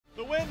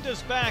wind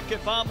is back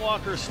at Baum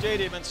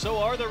Stadium, and so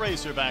are the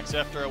Razorbacks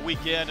after a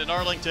weekend in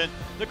Arlington.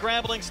 The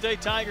Grambling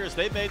Tigers,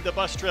 they made the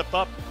bus trip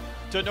up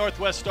to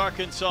Northwest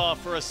Arkansas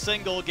for a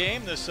single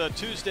game this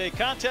Tuesday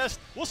contest.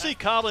 We'll see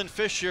Colin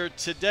Fisher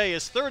today,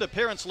 his third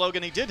appearance,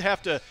 Logan. He did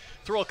have to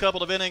throw a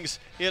couple of innings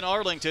in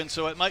Arlington,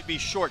 so it might be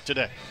short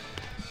today.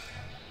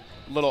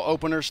 Little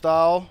opener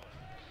style.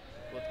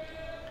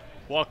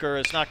 Walker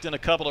has knocked in a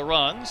couple of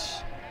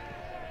runs.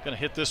 Going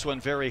to hit this one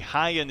very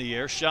high in the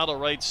air, shallow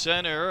right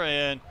center,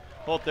 and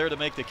Holt there to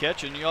make the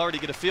catch. And you already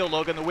get a feel,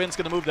 Logan, the wind's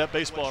going to move that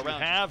baseball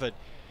around.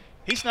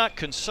 He's not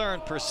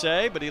concerned per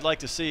se, but he'd like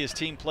to see his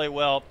team play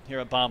well here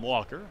at Baum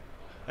Walker.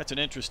 That's an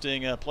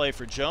interesting play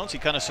for Jones. He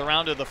kind of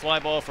surrounded the fly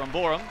ball from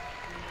Baum,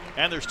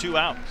 and there's 2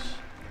 outs.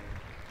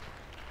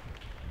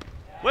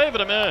 Wave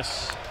and a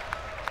miss.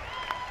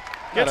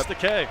 Gets the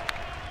K.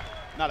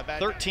 Not a bad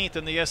 13th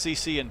in the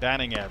SEC in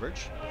batting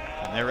average.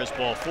 And there is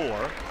ball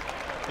 4.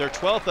 They're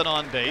 12th and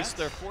on base.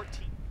 They're 14th.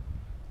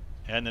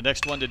 And the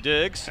next one to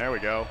Diggs. There we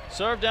go.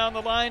 Serve down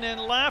the line and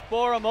left.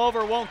 Borum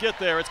over, won't get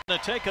there. It's going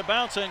to take a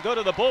bounce and go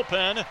to the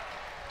bullpen.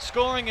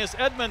 Scoring is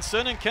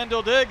Edmondson, and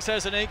Kendall Diggs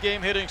has an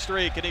 8-game hitting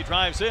streak, and he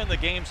drives in the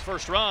game's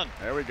first run.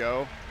 There we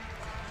go.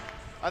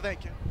 I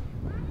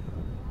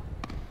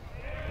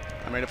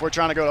mean, if we're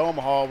trying to go to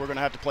Omaha, we're going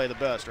to have to play the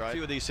best, right? A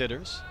few of these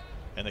hitters.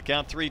 And the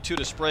count 3-2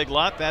 to Sprague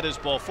Lott. That is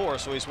ball 4,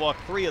 so he's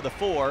walked 3 of the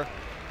 4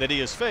 that he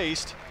has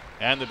faced.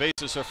 And the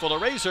bases are full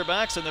of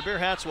Razorbacks, and the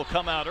Bearhats will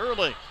come out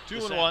early.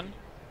 2-1.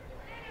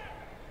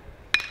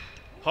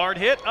 Hard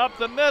hit up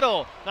the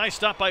middle. Nice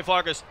stop by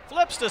Vargas.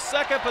 Flips to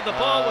second, but the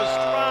ball was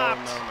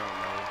dropped.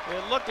 No.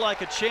 It looked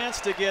like a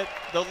chance to get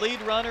the lead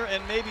runner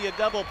and maybe a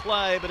double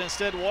play, but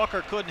instead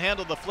Walker couldn't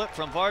handle the flip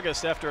from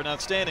Vargas after an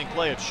outstanding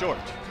play at short.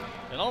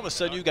 And all of a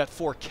sudden you got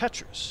 4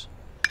 catchers.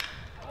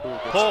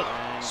 Holt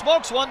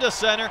smokes one to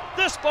center.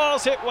 This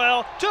ball's hit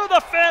well to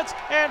the fence,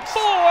 and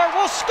 4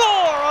 will score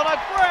on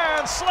a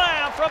grand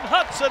slam from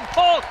Hudson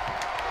Polk.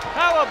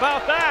 How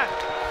about that?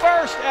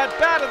 First at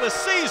bat of the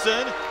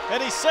season,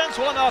 and he sends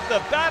one off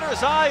the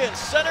batter's eye in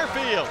center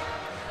field.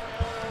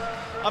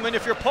 I mean,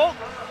 if you're Polk,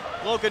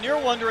 Logan, you're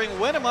wondering,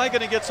 when am I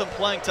going to get some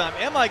playing time?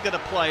 Am I going to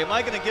play? Am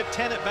I going to get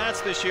 10 at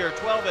bats this year,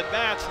 12 at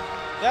bats?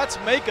 That's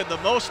making the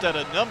most out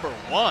of number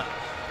 1.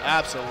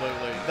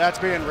 Absolutely. That's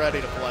being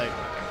ready to play.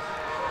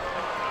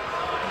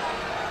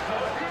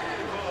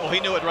 Well, he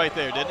knew it right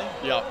there, didn't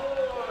he? Yep.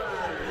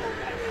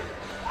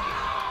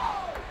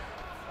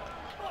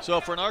 So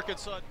for an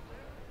Arkansas,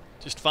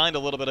 just find a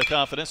little bit of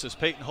confidence as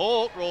Peyton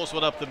Holt rolls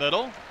one up the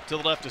middle to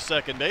the left of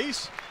second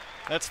base.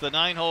 That's the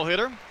 9-hole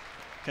hitter.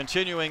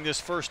 Continuing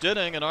this first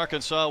inning, and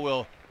Arkansas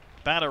will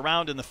bat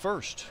around in the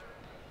first.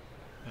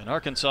 And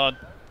Arkansas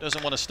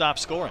doesn't want to stop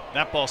scoring.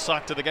 That ball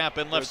socked to the gap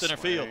in left center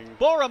field.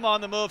 Borum on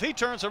the move. He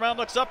turns around,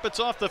 looks up. It's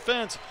off the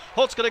fence.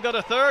 Holt's going to go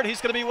to third.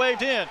 He's going to be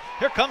waved in.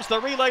 Here comes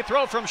the relay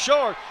throw from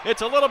short.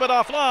 It's a little bit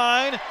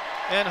offline,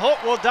 and Holt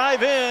will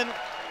dive in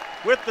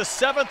with the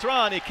 7th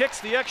run. He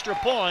kicks the extra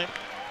point.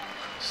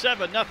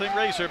 7-0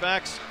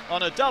 Razorbacks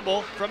on a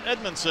double from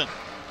Edmondson.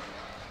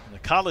 On the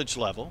college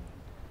level.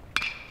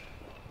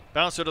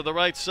 Bouncer to the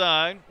right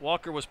side.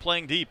 Walker was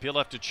playing deep. He'll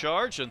have to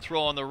charge and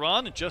throw on the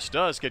run. It just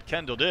does get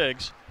Kendall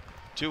Diggs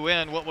to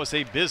end what was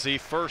a busy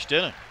first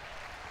inning.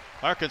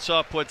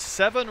 Arkansas put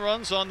 7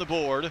 runs on the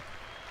board,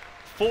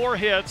 4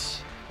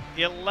 hits,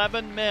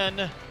 11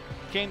 men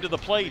came to the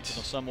plate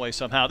some way,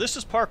 somehow. This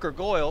is Parker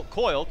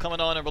Coyle coming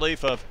on in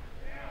relief of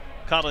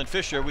Colin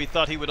Fisher. We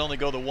thought he would only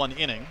go the 1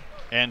 inning,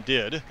 and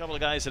did. A couple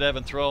of guys that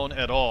haven't thrown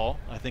at all.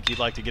 I think he'd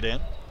like to get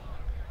in.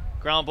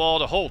 Ground ball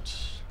to Holt.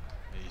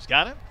 He's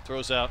got it.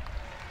 Throws out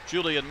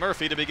Julian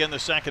Murphy to begin the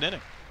 2nd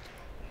inning.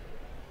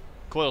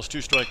 Coyle's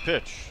 2-strike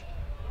pitch.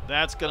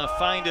 That's going to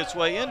find its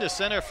way into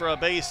center for a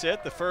base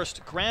hit, the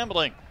first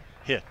Grambling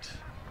hit.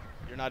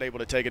 You're not able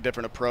to take a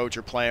different approach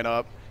or playing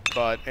up,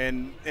 but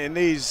in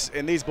these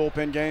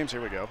bullpen games,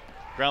 here we go.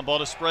 Ground ball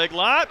to Sprague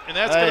Lott, and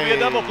that's going to be a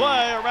double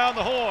play around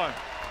the horn.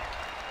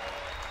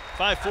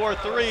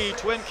 5-4-3,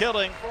 twin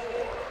killing.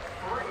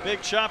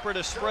 Big chopper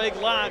to Sprague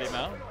Lott.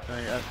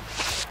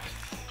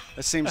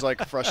 That seems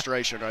like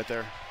frustration right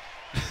there.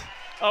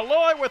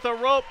 Aloy with a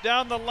rope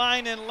down the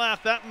line and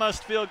left. That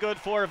must feel good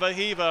for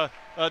Vahiva.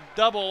 A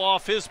double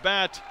off his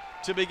bat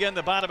to begin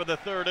the bottom of the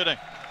 3rd inning.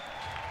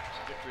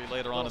 Victory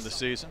later on in the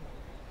season.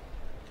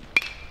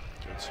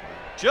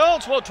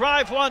 Jones will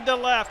drive one to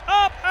left.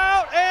 Up,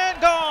 out, and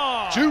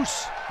gone.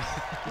 Juice.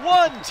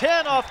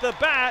 110 off the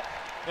bat.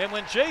 And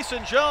when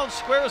Jason Jones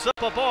squares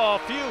up a ball,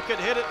 few can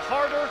hit it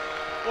harder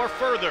or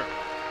further.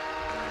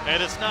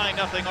 And it's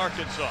 9-0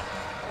 Arkansas.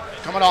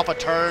 Coming off a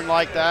turn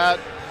like that,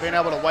 being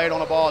able to wait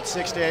on a ball at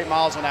 68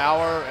 miles an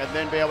hour and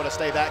then be able to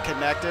stay that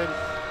connected,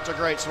 it's a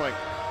great swing.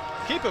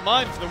 Keep in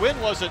mind, if the wind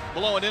wasn't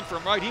blowing in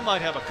from right, he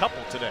might have a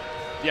couple today.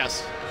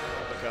 Yes,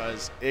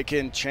 because it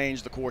can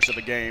change the course of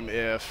the game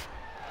if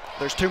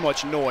there's too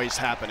much noise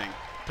happening.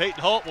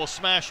 Peyton Holt will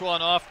smash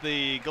one off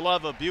the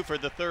glove of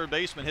Buford, the 3rd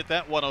baseman, hit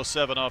that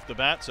 107 off the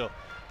bat, so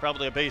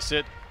probably a base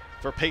hit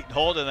for Peyton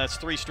Holt, and that's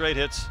 3 straight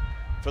hits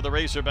for the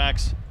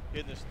Razorbacks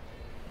in this.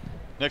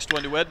 Next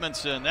one to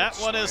Edmondson. That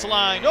one is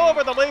lined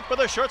over the leap of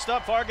the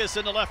shortstop Vargas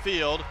into left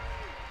field.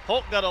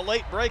 Holt got a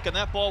late break, and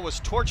that ball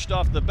was torched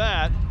off the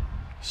bat.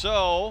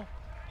 So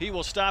he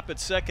will stop at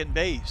second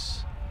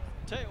base.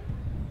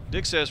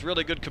 Dix has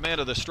really good command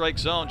of the strike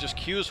zone. Just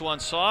cues one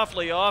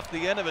softly off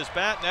the end of his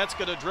bat, and that's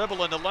going to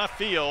dribble into left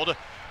field.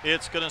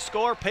 It's going to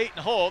score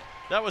Peyton Holt.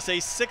 That was a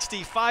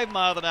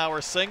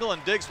 65-mile-an-hour single,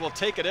 and Diggs will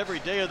take it every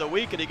day of the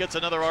week, and he gets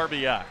another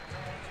RBI.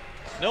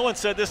 No one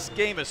said this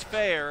game is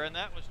fair, and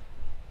that was...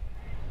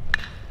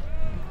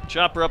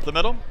 Chopper up the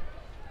middle.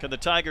 Can the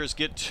Tigers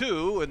get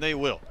two? And they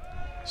will.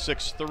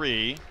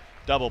 6-3,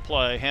 double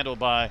play handled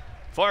by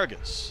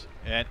Vargas.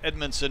 And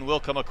Edmondson will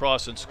come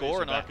across and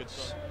score in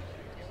Arkansas.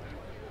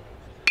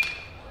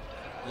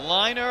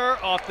 Liner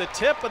off the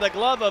tip of the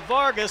glove of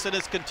Vargas, and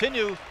it's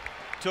continued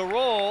to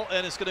roll,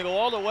 and it's going to go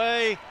all the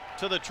way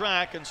to the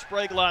track, and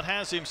Sprague-Lott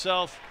has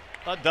himself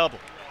a double.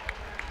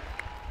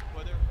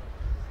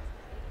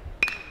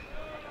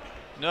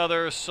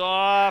 Another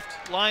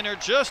soft liner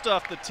just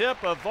off the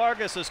tip of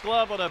Vargas's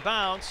glove on a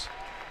bounce.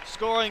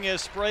 Scoring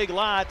is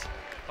Sprague-Lott.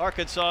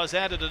 Arkansas has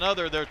added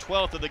another, their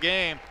 12th of the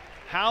game.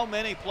 How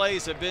many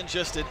plays have been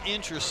just an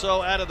inch or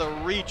so out of the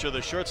reach of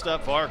the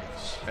shortstop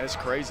Vargas? That's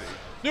crazy.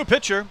 New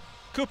pitcher,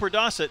 Cooper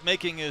Dossett,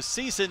 making his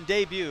season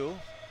debut.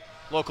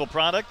 Local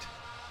product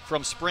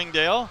from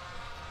Springdale.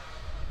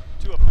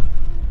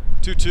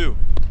 2-2.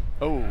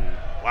 Oh.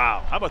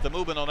 Wow. How about the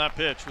movement on that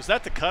pitch? Was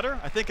that the cutter?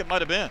 I think it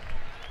might have been.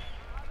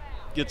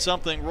 Get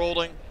something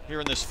rolling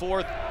here in this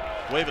fourth.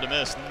 Wave and a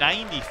miss.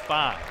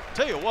 95.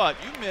 Tell you what,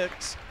 you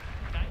mix.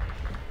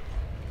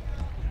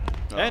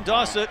 And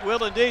Dossett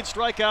will indeed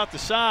strike out the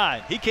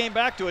side. He came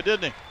back to it,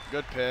 didn't he?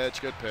 Good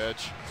pitch, good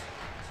pitch.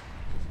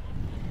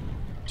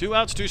 2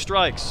 outs, 2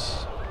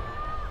 strikes.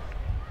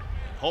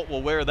 Holt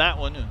will wear that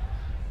one. And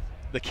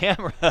the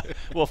camera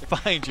will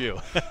find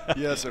you.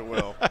 Yes, it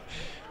will.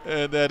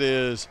 And that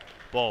is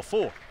ball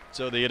 4.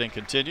 So the inning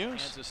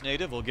continues. Kansas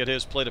native will get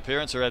his plate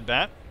appearance or at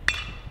bat.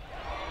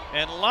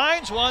 And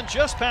lines one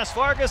just past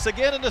Vargas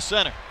again into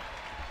center.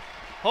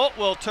 Holt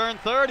will turn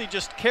third. He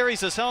just carries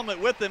his helmet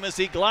with him as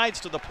he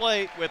glides to the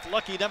plate with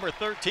lucky number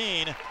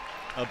 13.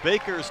 A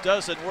baker's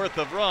dozen worth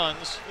of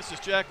runs. This is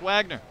Jack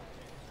Wagner.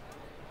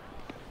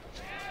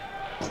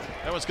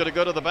 That one's going to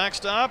go to the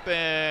backstop,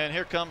 and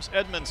here comes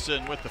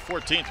Edmondson with the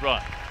 14th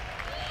run.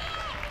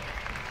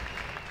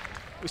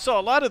 We saw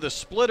a lot of the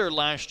splitter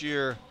last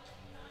year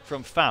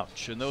from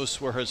Fouch, and those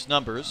were his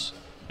numbers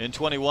in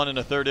 21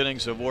 1/3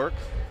 innings of work.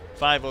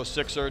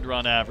 5.06 earned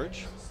run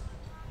average.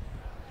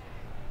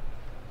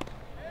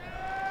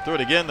 Threw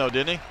it again, though,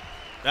 didn't he?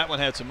 That one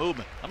had some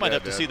movement. I might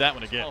have to see that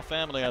one again. Small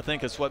family, I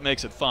think, is what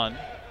makes it fun.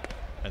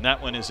 And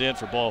that one is in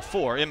for ball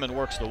 4. Inman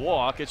works the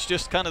walk. It's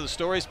just kind of the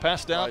stories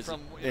passed down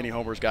from... Any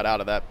homers got out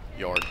of that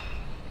yard.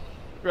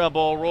 Ground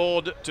ball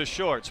rolled to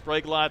short.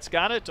 Sprague-Lott's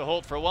got it to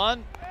Holt for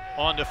 1.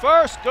 On to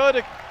first.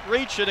 Good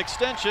reach and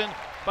extension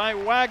by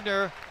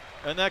Wagner.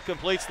 And that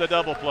completes the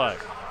double play.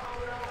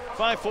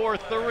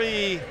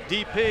 5-4-3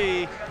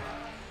 DP.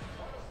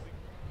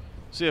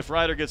 See if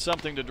Ryder gets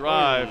something to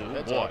drive.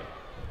 Oh, boy.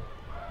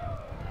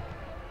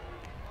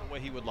 The way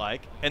he would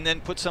like. And then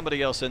put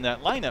somebody else in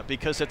that lineup,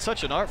 because it's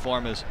such an art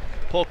form as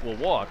Polk will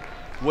walk.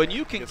 When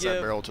you can Gets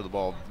that barrel to the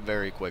ball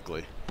very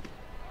quickly.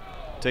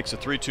 Takes a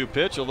 3-2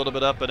 pitch, a little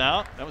bit up and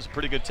out. That was a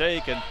pretty good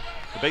take, and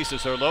the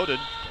bases are loaded.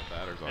 The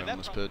batter's on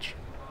this pitch.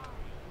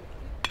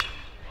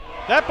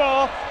 That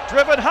ball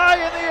driven high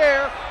in the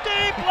air,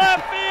 deep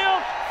left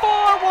field. 4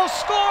 will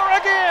score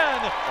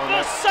again.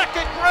 The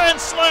second grand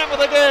slam of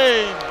the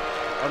game.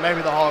 Or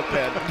maybe the hog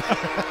pen.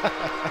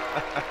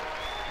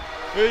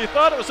 You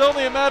thought it was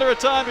only a matter of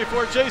time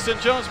before Jason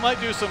Jones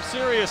might do some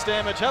serious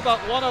damage. How about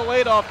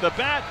 108 off the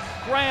bat?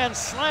 Grand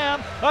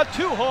slam, a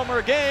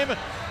 2-homer game,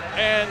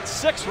 and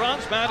 6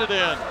 runs batted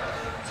in.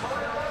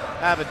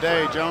 Have a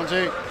day,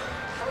 Jonesy.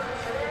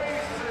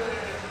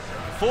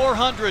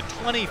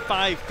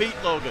 425 feet,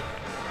 Logan.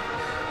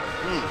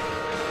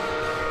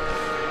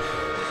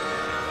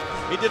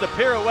 He did a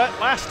pirouette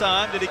last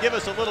time. Did he give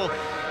us a little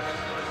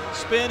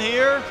spin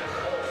here?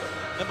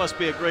 That must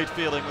be a great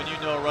feeling when you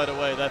know right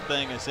away that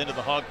thing is into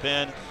the hog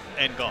pen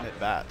and gone. And it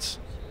bats.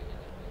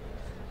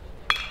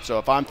 So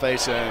if I'm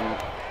facing...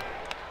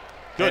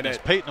 Goodness,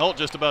 Peyton Holt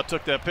just about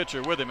took that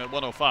pitcher with him at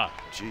 105.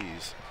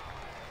 Jeez.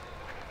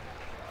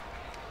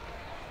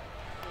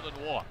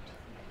 And walked.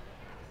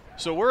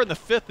 So we're in the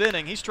 5th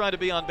inning. He's trying to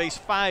be on base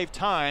 5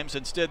 times.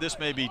 Instead, this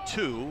may be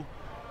 2.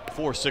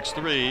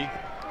 4-6-3.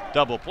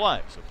 Double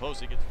play.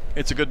 Suppose he gets.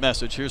 It's a good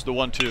message. Here's the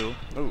 1-2.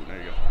 Oh, there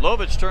you go.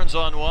 Lovich turns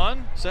on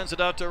 1, sends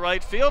it out to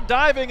right field.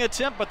 Diving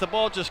attempt, but the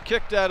ball just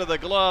kicked out of the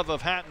glove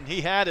of Hatton.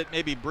 He had it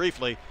maybe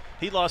briefly.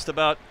 He lost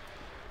about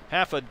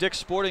half a Dick's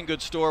Sporting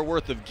Goods store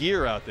worth of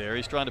gear out there.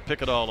 He's trying to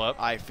pick it all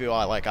up. I feel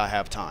like I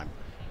have time.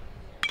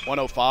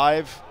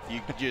 105,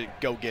 you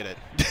go get it.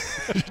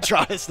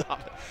 Try to stop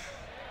it.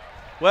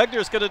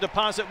 Wagner's going to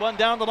deposit one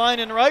down the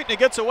line and right, and he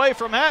gets away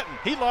from Hatton.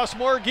 He lost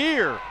more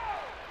gear.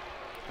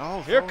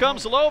 Oh, here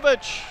comes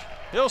Lovich.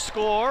 He'll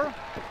score.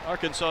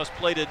 Arkansas's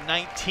plated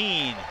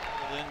 19,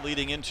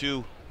 leading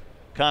into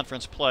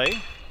conference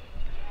play.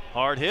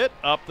 Hard hit,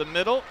 up the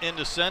middle,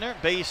 into center,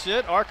 base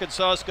hit.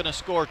 Arkansas is going to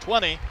score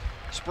 20.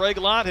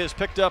 Sprague-Lott has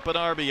picked up an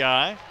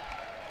RBI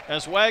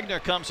as Wagner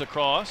comes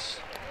across.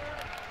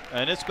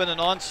 And it's been an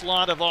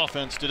onslaught of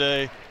offense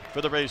today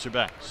for the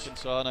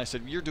Razorbacks. And I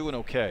said, you're doing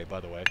okay,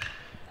 by the way.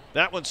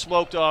 That one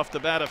smoked off the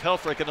bat of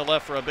Helfrich in the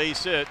left for a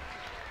base hit.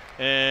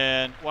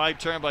 And wide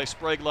turn by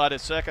Sprague-Lott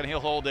at second. He'll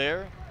hold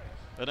there.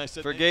 And I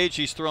said, for Gage,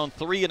 he's thrown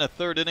 3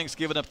 1/3 innings,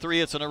 given up 3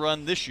 hits and a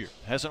run this year.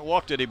 Hasn't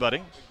walked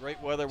anybody. Great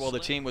weather while the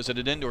team was at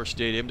an indoor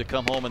stadium to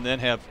come home and then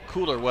have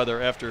cooler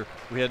weather after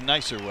we had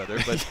nicer weather.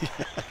 But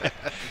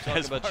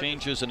talk about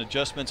changes and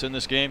adjustments in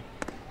this game.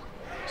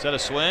 Is that a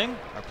swing?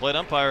 Our plate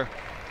umpire,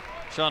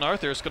 Sean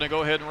Arthur, is going to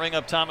go ahead and ring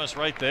up Thomas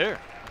right there.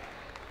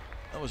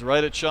 That was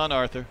right at Sean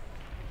Arthur.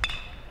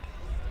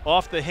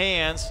 Off the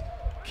hands.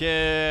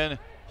 Can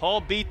Hall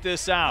beat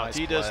this out? Nice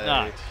he play. does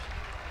not.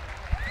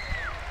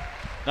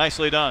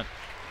 Nicely done.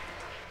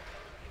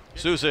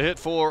 Souza hit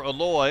for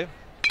Aloy.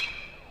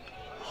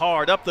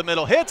 Hard up the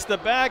middle. Hits the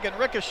bag and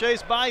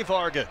ricochets by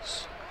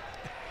Vargas.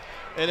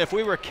 And if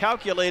we were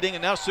calculating,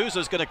 and now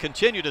Souza's going to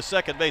continue to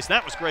second base.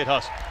 That was great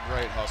hustle.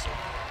 Great hustle.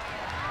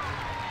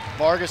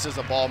 Vargas is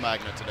a ball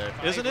magnet today.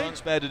 Isn't he?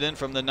 Runs batted in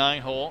from the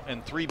 9-hole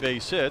and 3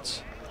 base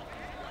hits.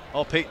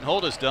 All Peyton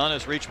Holt has done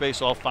is reach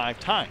base all 5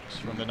 times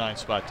from the 9th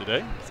spot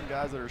today. Some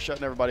guys that are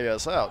shutting everybody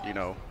else out, you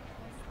know.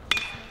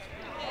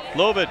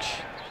 Lovich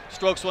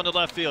strokes one to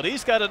left field.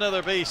 He's got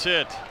another base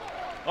hit.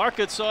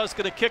 Arkansas is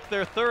going to kick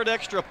their 3rd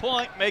extra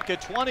point, make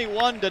it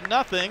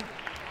 21-0.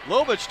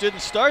 Lovich didn't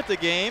start the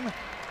game,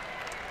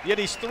 yet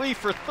he's 3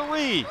 for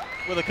 3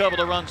 with a couple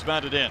of runs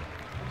batted in.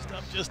 He's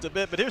up just a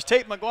bit, but here's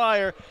Tate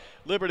McGuire,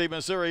 Liberty,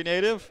 Missouri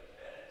native.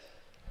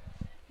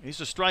 He's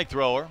a strike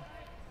thrower.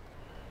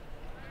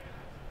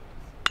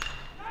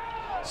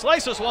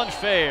 Slices one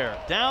fair.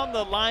 Down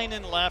the line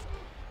and left,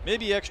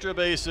 maybe extra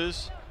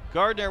bases.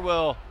 Gardner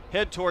will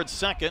head towards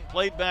second,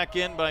 played back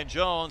in by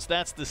Jones.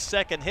 That's the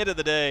 2nd hit of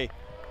the day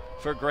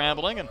for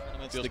Grambling. And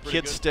the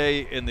kids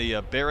stay in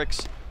the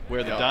barracks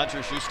where the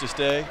Dodgers used to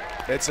stay.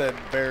 It's a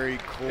very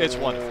cool. It's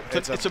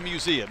wonderful. It's a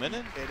museum, isn't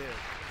it? It is.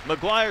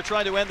 McGuire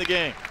trying to end the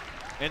game.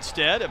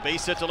 Instead, a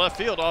base hit to left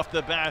field off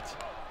the bat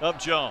of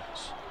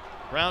Jones.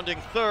 Rounding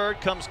third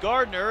comes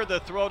Gardner. The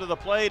throw to the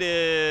plate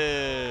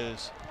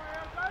is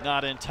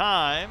not in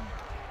time.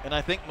 And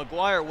I think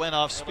McGuire went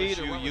off speed.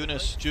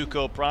 Eunice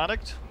JUCO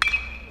product.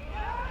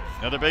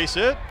 Another base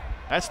hit.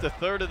 That's the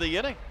 3rd of the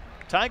inning.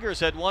 Tigers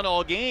had 1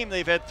 all game.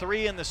 They've had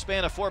 3 in the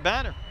span of 4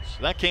 batters.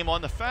 That came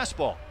on the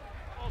fastball.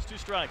 Balls 2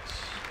 strikes.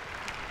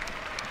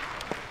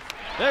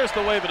 There's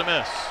the wave and a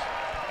miss.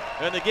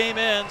 And the game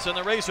ends, and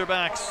the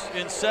Razorbacks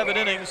in 7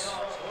 innings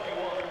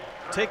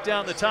take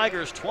down the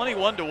Tigers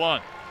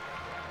 21-1.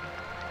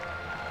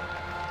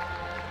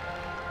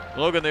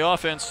 Logan, the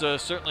offense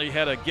certainly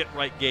had a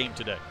get-right game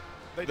today.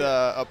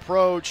 The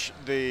approach,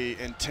 the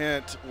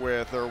intent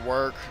with their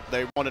work,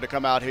 they wanted to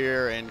come out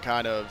here and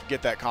kind of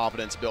get that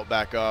confidence built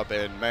back up,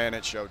 and man,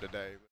 it showed today.